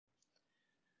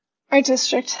Our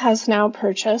district has now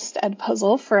purchased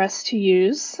Edpuzzle for us to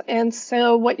use. And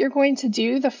so what you're going to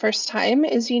do the first time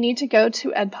is you need to go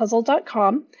to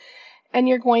edpuzzle.com and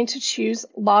you're going to choose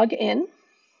log in.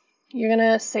 You're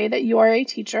going to say that you are a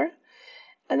teacher,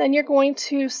 and then you're going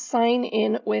to sign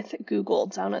in with Google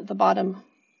down at the bottom.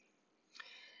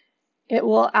 It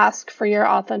will ask for your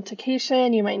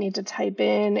authentication. You might need to type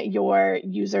in your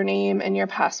username and your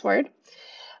password.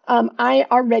 I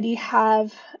already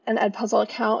have an Edpuzzle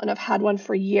account and I've had one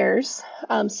for years,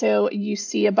 so you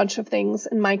see a bunch of things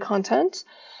in my content.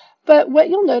 But what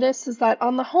you'll notice is that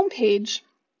on the home page,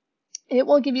 it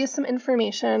will give you some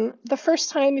information. The first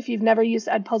time, if you've never used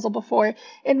Edpuzzle before,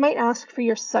 it might ask for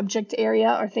your subject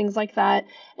area or things like that.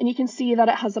 And you can see that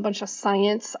it has a bunch of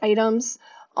science items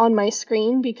on my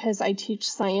screen because I teach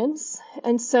science.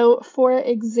 And so, for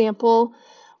example,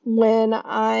 when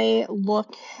I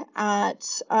look at,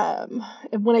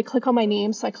 when I click on my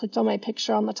name, so I clicked on my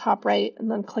picture on the top right and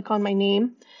then click on my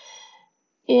name,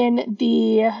 in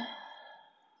the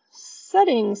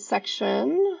settings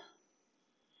section,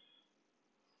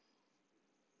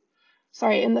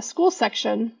 in the school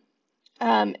section,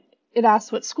 it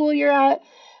asks what school you're at,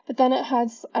 but then it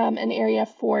has an area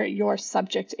for your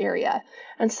subject area.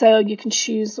 And so you can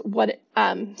choose what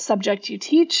subject you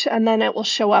teach, and then it will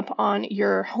show up on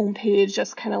your homepage,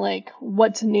 just kind of like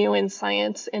what's new in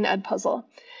science in Edpuzzle.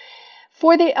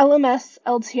 For the LMS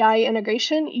LTI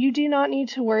integration, you do not need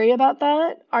to worry about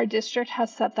that. Our district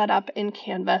has set that up in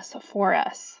Canvas for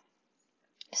us.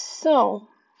 So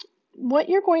what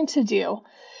you're going to do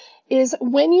is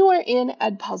when you are in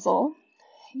Edpuzzle,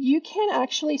 you can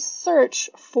actually search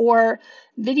for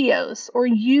videos or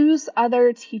use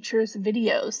other teachers'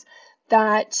 videos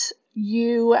that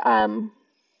you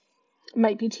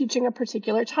might be teaching a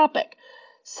particular topic.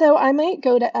 So I might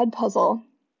go to Edpuzzle,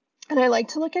 and I like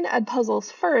to look in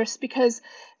Edpuzzles first because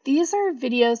these are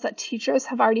videos that teachers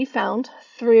have already found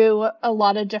through a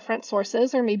lot of different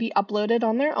sources or maybe uploaded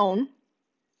on their own.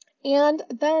 And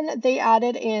then they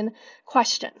added in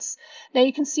questions. Now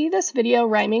you can see this video,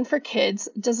 Rhyming for Kids,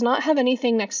 does not have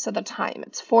anything next to the time.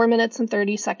 It's 4 minutes and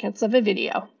 30 seconds of a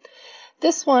video.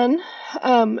 This one,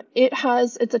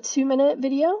 it's a 2-minute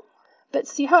video, but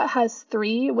see how it has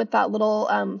 3 with that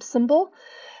little symbol?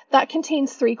 That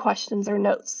contains 3 questions or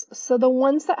notes. So the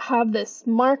ones that have this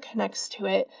mark next to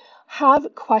it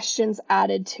have questions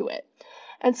added to it.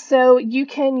 And so you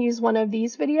can use one of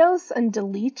these videos and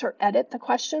delete or edit the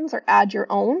questions or add your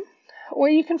own, or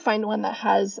you can find one that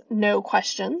has no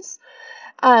questions.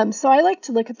 So I like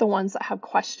to look at the ones that have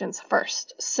questions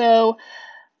first. So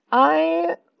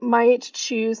I might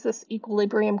choose this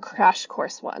equilibrium crash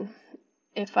course one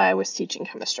if I was teaching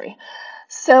chemistry.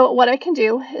 So what I can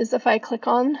do is if I click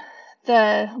on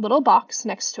the little box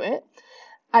next to it,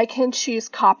 I can choose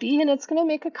copy, and it's going to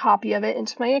make a copy of it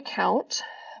into my account.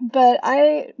 But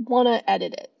I want to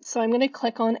edit it. So I'm going to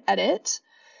click on Edit.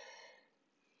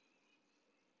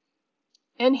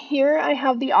 And here I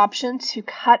have the option to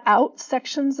cut out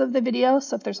sections of the video.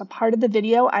 So if there's a part of the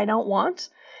video I don't want,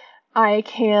 I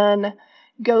can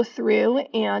go through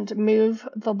and move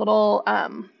the little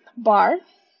bar.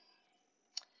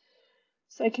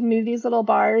 So I can move these little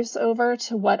bars over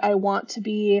to what I want to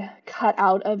be cut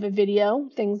out of a video,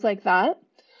 things like that.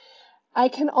 I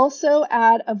can also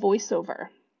add a voiceover.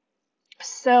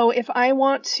 So if I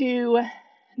want to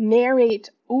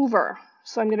narrate over,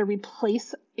 so I'm going to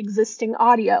replace existing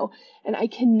audio, and I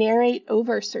can narrate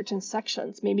over certain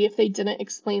sections, maybe if they didn't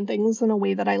explain things in a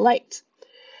way that I liked.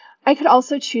 I could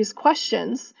also choose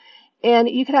questions, and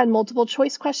you could add multiple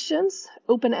choice questions,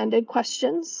 open-ended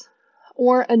questions,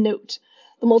 or a note.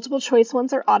 The multiple choice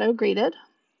ones are auto-graded.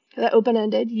 The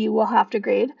open-ended you will have to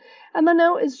grade, and the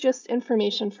note is just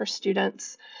information for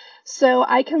students. So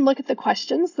I can look at the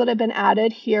questions that have been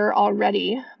added here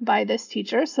already by this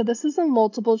teacher. So this is a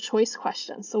multiple choice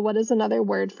question. So what is another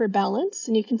word for balance?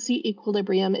 And you can see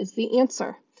equilibrium is the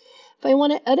answer. If I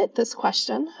want to edit this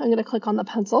question, I'm going to click on the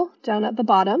pencil down at the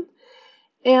bottom,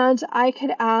 and I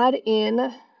could add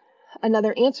in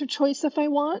another answer choice if I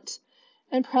want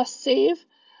and press save.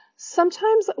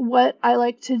 Sometimes what I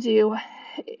like to do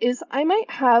is I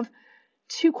might have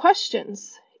 2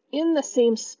 questions in the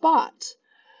same spot.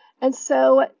 And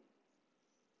so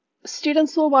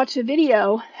students will watch a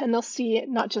video and they'll see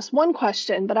not just one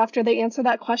question, but after they answer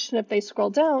that question, if they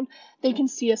scroll down, they can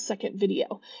see a second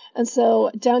video. And so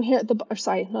down here at the,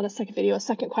 not a second video, a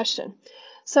second question.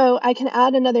 So I can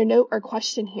add another note or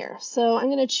question here. So I'm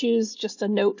going to choose just a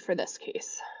note for this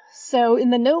case. So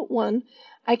in the note one,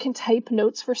 I can type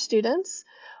notes for students,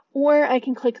 or I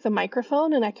can click the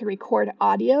microphone and I can record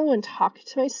audio and talk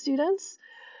to my students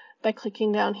by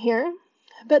clicking down here.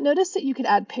 But notice that you could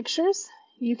add pictures,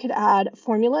 you could add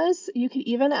formulas, you could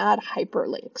even add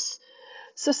hyperlinks.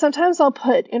 So sometimes I'll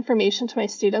put information to my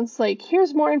students like,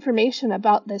 here's more information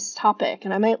about this topic,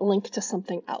 and I might link to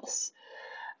something else.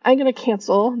 I'm going to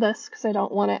cancel this because I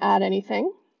don't want to add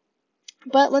anything.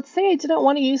 But let's say I didn't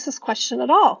want to use this question at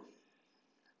all.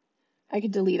 I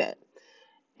could delete it,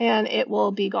 and it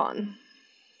will be gone.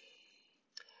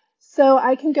 So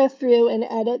I can go through and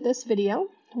edit this video.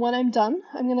 When I'm done,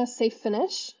 I'm going to say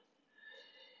finish.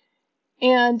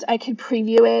 And I can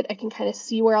preview it. I can kind of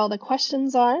see where all the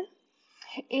questions are.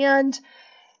 And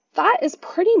that is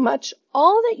pretty much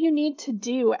all that you need to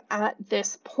do at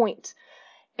this point.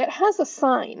 It has a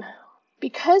sign.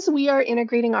 Because we are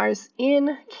integrating ours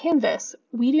in Canvas,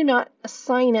 we do not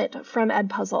assign it from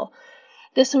Edpuzzle.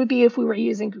 This would be if we were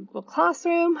using Google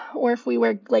Classroom or if we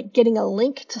were like getting a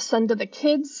link to send to the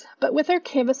kids. But with our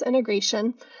Canvas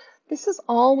integration, this is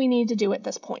all we need to do at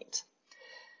this point.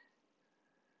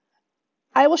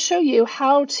 I will show you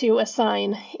how to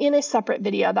assign in a separate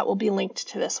video that will be linked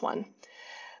to this one.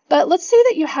 But let's say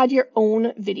that you had your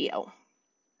own video.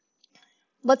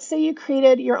 Let's say you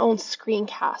created your own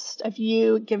screencast of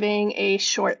you giving a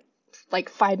short,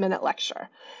 like 5-minute lecture.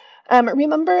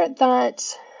 Remember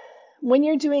that when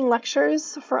you're doing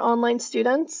lectures for online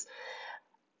students,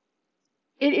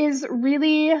 it is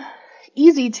really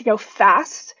easy to go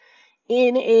fast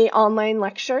in an online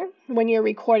lecture when you're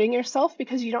recording yourself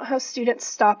because you don't have students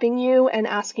stopping you and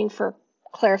asking for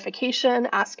clarification,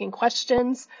 asking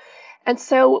questions. And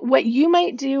so what you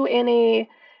might do in a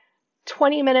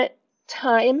 20-minute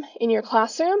time in your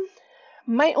classroom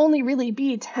might only really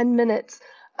be 10 minutes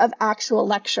of actual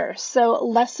lecture. So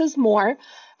less is more.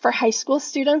 For high school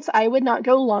students, I would not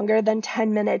go longer than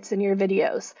 10 minutes in your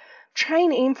videos. Try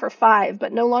and aim for 5,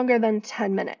 but no longer than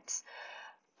 10 minutes.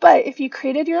 But if you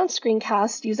created your own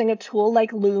screencast using a tool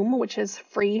like Loom, which is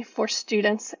free for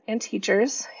students and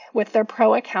teachers with their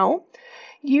pro account,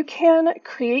 you can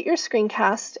create your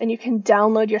screencast and you can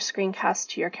download your screencast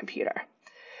to your computer.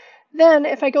 Then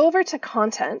if I go over to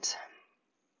content,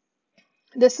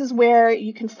 this is where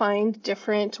you can find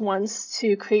different ones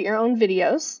to create your own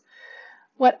videos.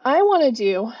 What I want to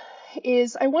do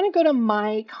is I want to go to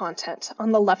my content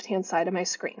on the left-hand side of my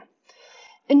screen.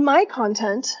 In my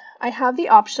content, I have the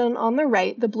option on the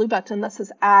right, the blue button that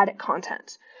says add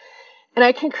content. And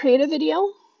I can create a video,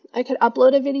 I could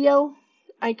upload a video,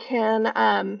 I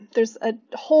can, there's a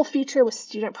whole feature with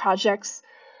student projects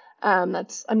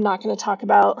that's I'm not going to talk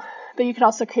about, but you could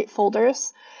also create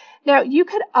folders. Now you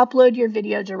could upload your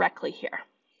video directly here.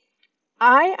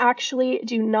 I actually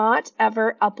do not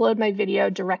ever upload my video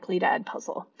directly to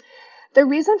Edpuzzle. The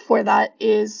reason for that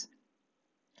is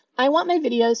I want my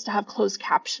videos to have closed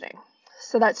captioning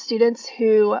so that students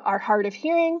who are hard of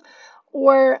hearing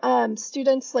or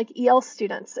students like EL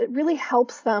students, it really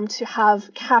helps them to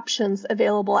have captions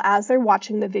available as they're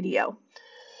watching the video.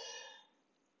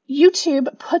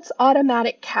 YouTube puts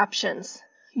automatic captions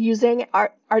using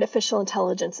artificial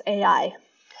intelligence, AI.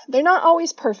 They're not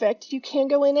always perfect. You can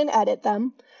go in and edit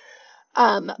them,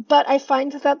 but I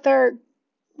find that they're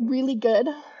really good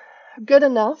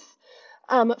enough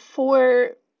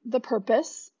for the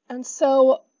purpose. And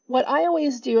so what I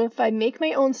always do, if I make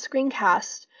my own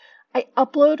screencast, I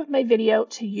upload my video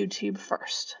to YouTube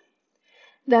first.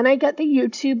 Then I get the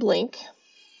YouTube link,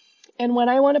 and when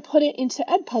I want to put it into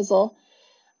Edpuzzle,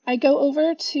 I go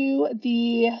over to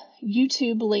the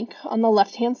YouTube link on the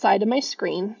left-hand side of my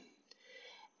screen,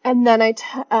 and then I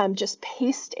just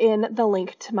paste in the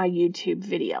link to my YouTube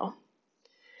video.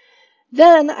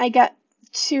 Then I get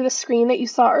to the screen that you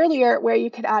saw earlier where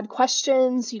you could add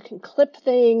questions, you can clip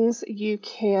things, you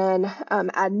can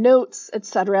add notes,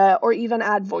 etc., or even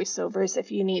add voiceovers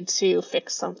if you need to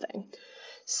fix something.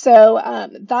 So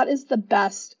that is the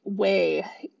best way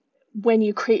when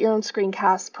you create your own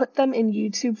screencasts. Put them in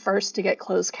YouTube first to get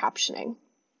closed captioning.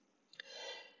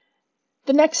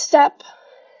 The next step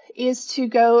is to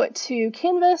go to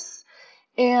Canvas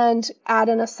and add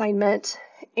an assignment.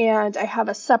 And I have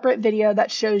a separate video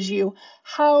that shows you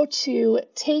how to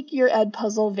take your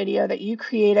Edpuzzle video that you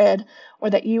created or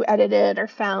that you edited or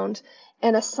found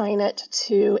and assign it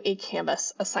to a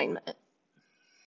Canvas assignment.